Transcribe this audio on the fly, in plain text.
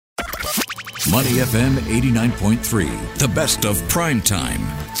Money FM 89.3, the best of prime time.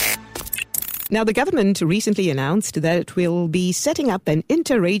 Now, the government recently announced that it will be setting up an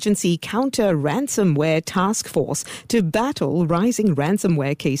interagency counter-ransomware task force to battle rising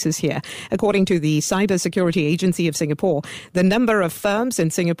ransomware cases here. According to the Cybersecurity Agency of Singapore, the number of firms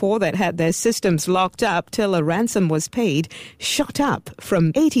in Singapore that had their systems locked up till a ransom was paid shot up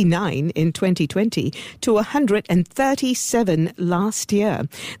from 89 in 2020 to 137 last year.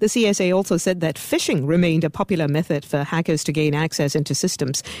 The CSA also said that phishing remained a popular method for hackers to gain access into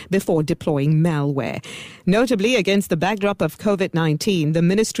systems before deploying malware. Notably, against the backdrop of COVID-19, the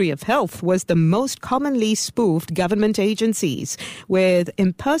Ministry of Health was the most commonly spoofed government agencies, with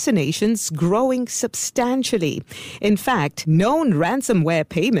impersonations growing substantially. In fact, known ransomware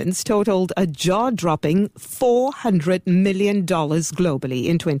payments totaled a jaw-dropping $400 million globally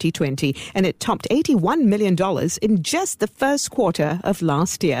in 2020, and it topped $81 million in just the first quarter of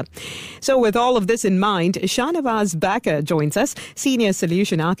last year. So with all of this in mind, Shahnawaz Baker joins us, Senior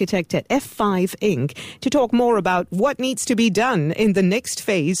Solution Architect at F5 Inc., to talk more about what needs to be done in the next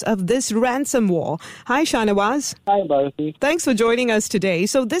phase of this ransom war. Hi, Shahnawaz. Hi, Bharati. Thanks for joining us today.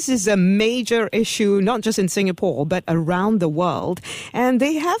 So this is a major issue, not just in Singapore, but around the world. And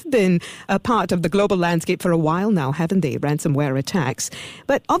they have been a part of the global landscape for a while now, haven't they, ransomware attacks?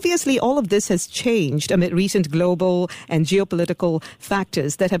 But obviously all of this has changed amid recent global and geopolitical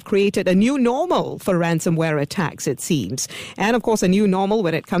factors that have created a new normal for ransomware attacks, it seems. And of course, a new normal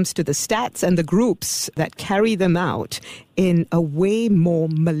when it comes to the stats and the groups that carry them out in a way more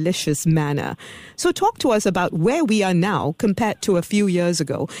malicious manner. So talk to us about where we are now compared to a few years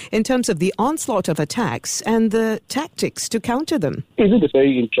ago in terms of the onslaught of attacks and the tactics to counter them. It is a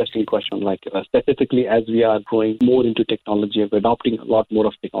very interesting question, specifically as we are going more into technology and we're adopting a lot more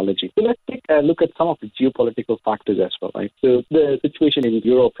of technology. So let's take a look at some of the geopolitical factors as well, right? So the situation in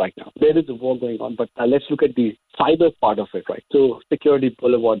Europe right now, there is a war going on, but let's look at the cyber part of it, right? So Security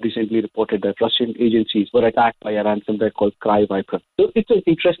Boulevard recently reported that Russian agencies were attacked by a ransomware called CryViper. So it's an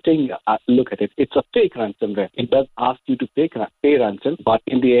interesting look at it. It's a fake ransomware. It does ask you to pay ransom, but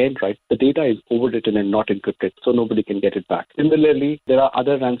in the end, right, the data is overwritten and not encrypted, so nobody can get it back. Similarly, there are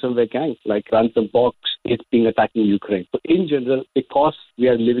other ransomware gangs like Ransombox. It's being attacking Ukraine. So in general, because we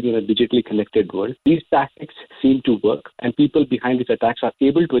are living in a digitally connected world, these tactics seem to work, and people behind these attacks are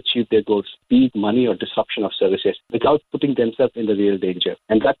able to achieve their goals, be it money or disruption of services, without putting themselves in the real danger.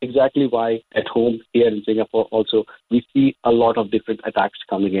 And that's exactly why at home here in Singapore also, we see a lot of different attacks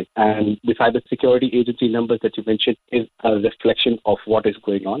coming in. And the cybersecurity agency numbers that you mentioned is a reflection of what is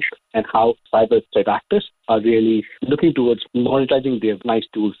going on and how cyber threat actors are really looking towards monetizing their nice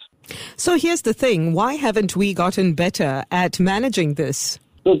tools. So here's the thing. Why haven't we gotten better at managing this?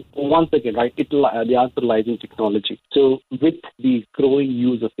 So once again, right, the answer lies in technology. So with the growing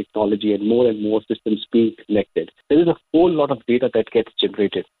use of technology and more systems being connected, there is a whole lot of data that gets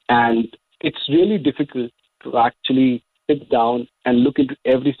generated. And it's really difficult to actually sit down and look into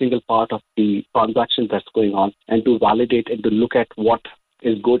every single part of the transaction that's going on and to validate and to look at what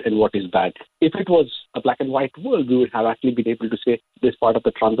is good and what is bad. If it was a black and white world, we would have actually been able to say this part of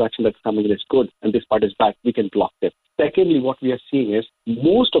the transaction that's coming in is good and this part is bad. We can block them. Secondly, what we are seeing is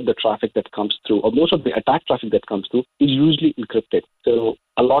most of the traffic that comes through, or most of the attack traffic that comes through, is usually encrypted. So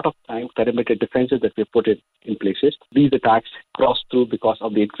a lot of times, perimeter defenses that we put in places, these attacks cross through because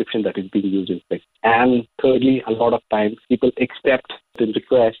of the encryption that is being used in place. And thirdly, a lot of times people accept the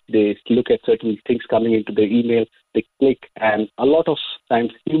request, they look at certain things coming into their email, they click, and a lot of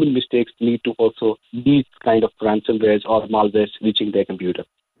times human mistakes lead to also these kind of ransomwares or malwares reaching their computer.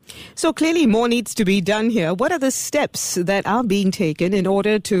 So clearly more needs to be done here. What are the steps that are being taken in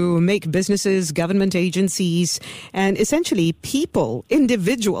order to make businesses, government agencies, and essentially people,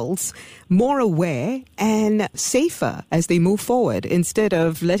 individuals, more aware and safer as they move forward instead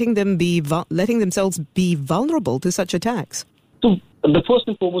of letting themselves be vulnerable to such attacks? So the first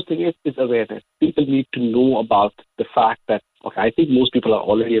and foremost thing is awareness. People need to know about the fact that, I think most people are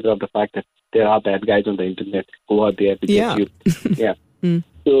already aware of the fact that there are bad guys on the internet who are there to get you. Yeah.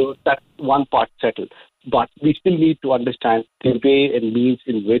 So that's one part settled. But we still need to understand the way and means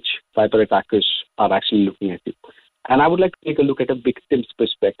in which cyber attackers are actually looking at you. And I would like to take a look at a victim's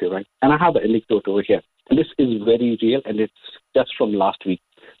perspective, right? And I have an anecdote over here. And this is very real, and it's just from last week.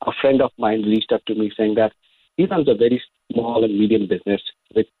 A friend of mine reached out to me saying that he runs a very small and medium business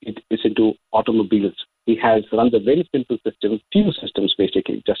with it is into automobiles. He runs a very simple system, few systems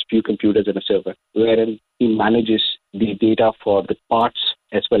basically, just few computers and a server, wherein he manages the data for the parts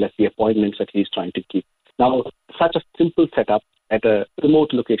as well as the appointments that he's trying to keep. Now, such a simple setup at a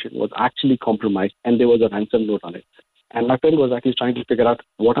remote location was actually compromised, and there was a ransom note on it. And my friend was actually trying to figure out,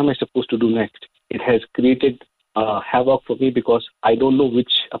 what am I supposed to do next? It has created havoc for me because I don't know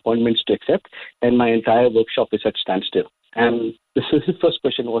which appointments to accept, and my entire workshop is at standstill. And his first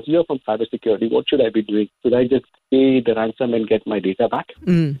question was, you're from cybersecurity, what should I be doing? Should I just pay the ransom and get my data back?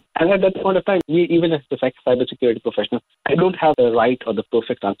 And at that point of time, me, even as a cybersecurity professional, I don't have the right or the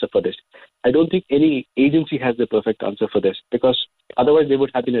perfect answer for this. I don't think any agency has the perfect answer for this, because otherwise there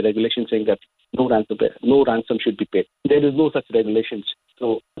would have been a regulation saying that no ransom should be paid. There is no such regulations.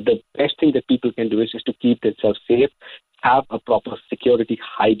 So the best thing that people can do is to keep themselves safe, have a proper security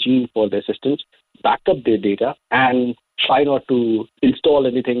hygiene for their systems, back up their data, and try not to install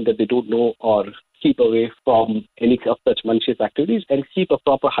anything that they don't know, or keep away from any of such malicious activities, and keep a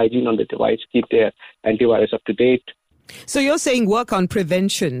proper hygiene on the device, keep their antivirus up to date. So you're saying work on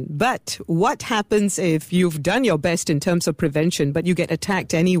prevention, but what happens if you've done your best in terms of prevention, but you get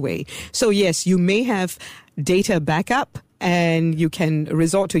attacked anyway? So yes, you may have data backup, and you can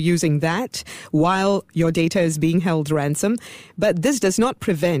resort to using that while your data is being held ransom. But this does not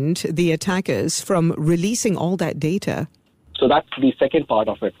prevent the attackers from releasing all that data. So that's the second part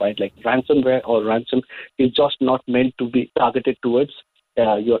of it, right? Like ransomware or ransom is just not meant to be targeted towards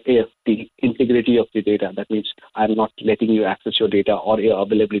the integrity of the data. That means I'm not letting you access your data or your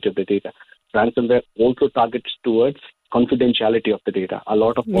availability of the data. Ransomware also targets towards confidentiality of the data. A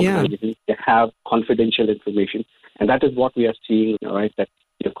lot of organizations have confidential information, and that is what we are seeing, right? That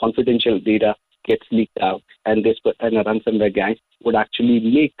your confidential data gets leaked out, and a ransomware gang would actually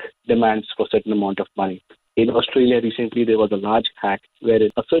make demands for a certain amount of money. In Australia recently, there was a large hack where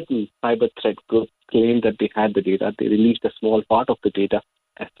a certain cyber threat group claimed that they had the data. They released a small part of the data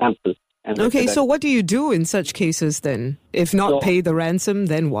as sample. Okay, so what do you do in such cases then? If not pay the ransom,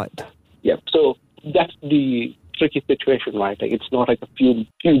 then what? Yeah, so that's the tricky situation, right? Like, it's not like a few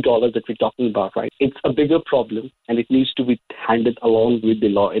dollars that we're talking about, right? It's a bigger problem, and it needs to be handled along with the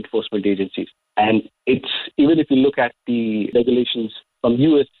law enforcement agencies. And it's, even if you look at the regulations from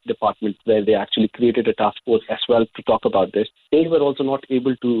U.S. department, where they actually created a task force as well to talk about this, they were also not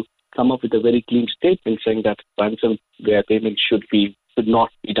able to come up with a very clean statement saying that ransomware payments should not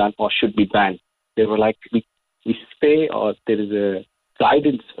be done or should be banned. They were like, we say, or there is a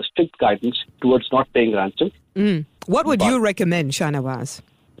guidance, a strict guidance towards not paying ransom. What would you recommend, Shahnawaz?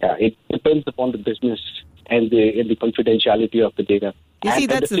 Yeah, it depends upon the business and the confidentiality of the data. You see,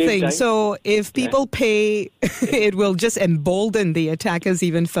 that's the thing. So if people pay, it will just embolden the attackers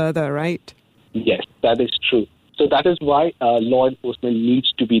even further, right? Yes, that is true. So that is why law enforcement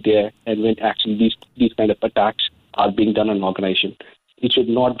needs to be there, and when actually these kind of attacks are being done on an organization. It should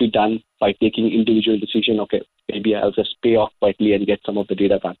not be done by taking individual decision, okay, maybe I'll just pay off quietly and get some of the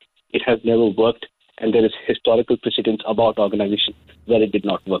data back. It has never worked, and there is historical precedence about organizations where it did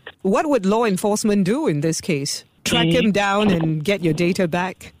not work. What would law enforcement do in this case? Track him down and get your data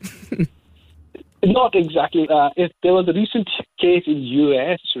back? Not exactly. If there was a recent case in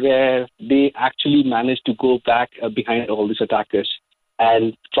U.S. where they actually managed to go back behind all these attackers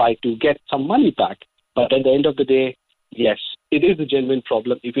and try to get some money back. But at the end of the day, yes, it is a genuine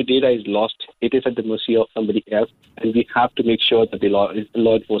problem. If your data is lost, it is at the mercy of somebody else, and we have to make sure that the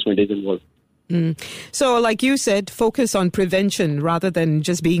law enforcement is involved. So like you said, focus on prevention rather than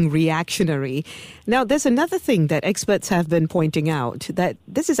just being reactionary. Now, there's another thing that experts have been pointing out, that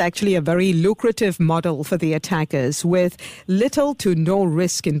this is actually a very lucrative model for the attackers with little to no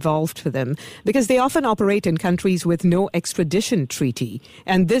risk involved for them, because they often operate in countries with no extradition treaty,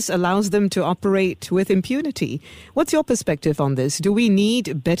 and this allows them to operate with impunity. What's your perspective on this? Do we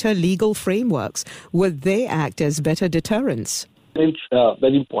need better legal frameworks? Would they act as better deterrents? It's a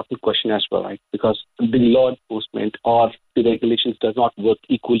very important question as well, right? Because the law enforcement or the regulations does not work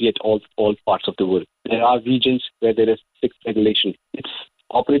equally at all parts of the world. There are regions where there is strict regulation. It's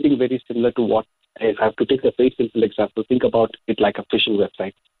operating very similar to what, if I have to take a very simple example, think about it like a phishing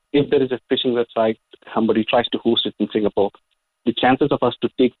website. If there is a phishing website, somebody tries to host it in Singapore, the chances of us to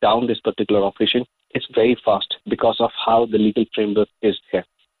take down this particular operation is very fast because of how the legal framework is here.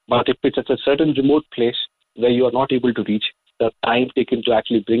 But if it's at a certain remote place where you are not able to reach, the time taken to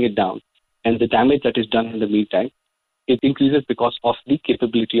actually bring it down and the damage that is done in the meantime, it increases because of the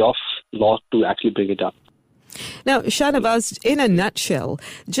capability of law to actually bring it down. Now, Shahnawaz, in a nutshell,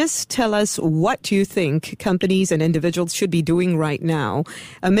 just tell us what you think companies and individuals should be doing right now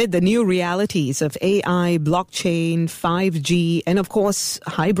amid the new realities of AI, blockchain, 5G, and of course,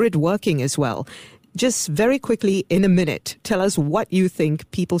 hybrid working as well. Just very quickly, in a minute, tell us what you think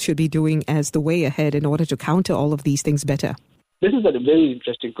people should be doing as the way ahead in order to counter all of these things better. This is a very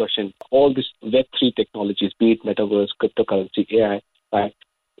interesting question. All these Web3 technologies, be it metaverse, cryptocurrency, AI, right?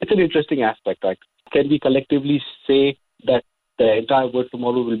 It's an interesting aspect, right? Can we collectively say that the entire world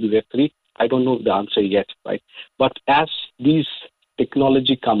tomorrow will be Web3? I don't know the answer yet, right? But as these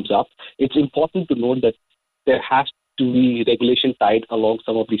technology comes up, it's important to note that there has to be regulation tied along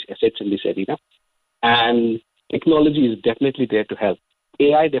some of these assets in this arena. And technology is definitely there to help.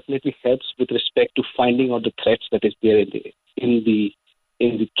 AI definitely helps with respect to finding out the threats that is there in the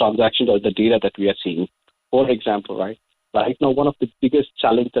transactions or the data that we are seeing. For example, right now, one of the biggest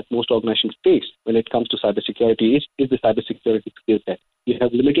challenges that most organizations face when it comes to cybersecurity is the cybersecurity skill set. You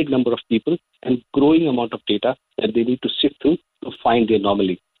have limited number of people and growing amount of data that they need to sift through to find the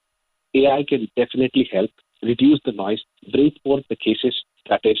anomaly. AI can definitely help reduce the noise, bring forth the cases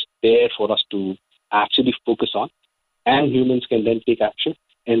that is there for us to actually focus on, and humans can then take action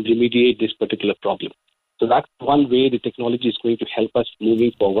and remediate this particular problem. So that's one way the technology is going to help us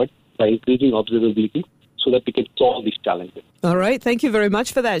moving forward by increasing observability so that we can solve these challenges. All right. Thank you very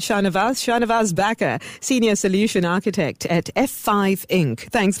much for that, Shahnawaz Backer, Senior Solution Architect at F5 Inc.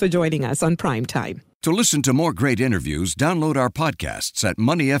 Thanks for joining us on Prime Time. To listen to more great interviews, download our podcasts at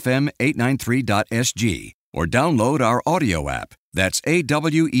moneyfm893.sg or download our audio app. That's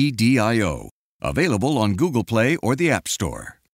AWEDIO. Available on Google Play or the App Store.